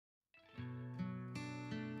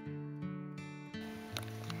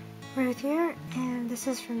Ruth here, and this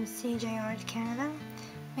is from cjartcanada.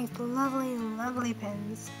 Makes lovely, lovely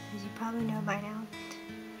pins, as you probably know by now.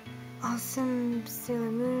 Awesome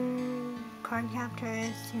Sailor Moon, card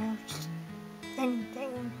captors, you know, just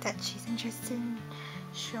anything that she's interested in,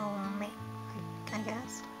 she'll make, I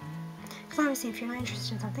guess. Because obviously if you're not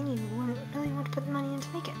interested in something, you wouldn't really want to put the money in to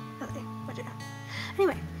make it, really, would you?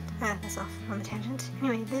 Anyway, that's off on the tangent.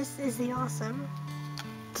 Anyway, this is the awesome,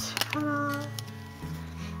 ta-da,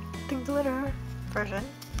 the glitter version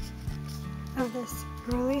of this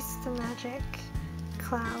Release the Magic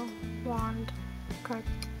cloud wand card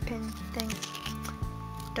pin thing,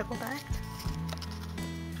 double backed.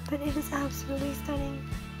 But it is absolutely stunning.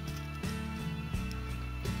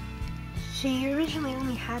 She originally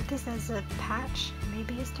only had this as a patch,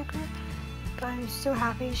 maybe a sticker, but I'm so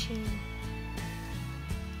happy she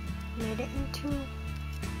made it into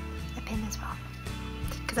a pin as well.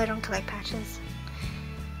 Because I don't collect patches.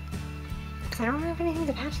 Because I don't have anything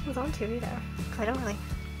to patch things onto either. Because I don't really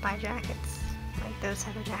buy jackets, like those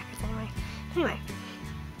type of jackets anyway. Anyway,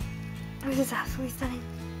 this is absolutely stunning.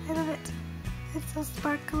 I love it. It's so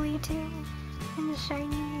sparkly too, and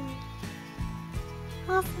shiny, and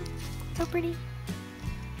awesome. So pretty.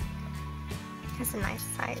 It's a nice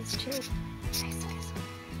size too. Nice size.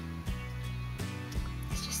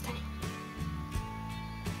 It's just stunning.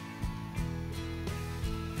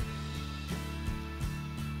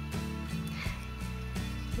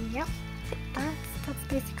 Yep, that's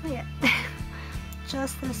basically it.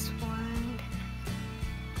 Just this one.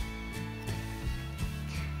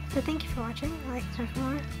 So thank you for watching. I'd like to know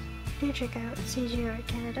more. Do check out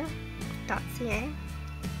cjartcanada.ca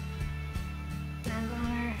and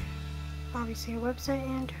our, obviously, our website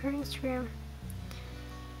and her Instagram.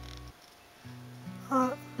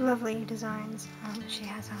 All lovely designs she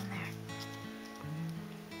has on there.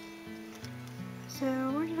 So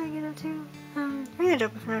where did I get up to? Ring the bell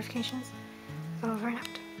for notifications. Over and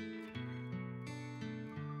out.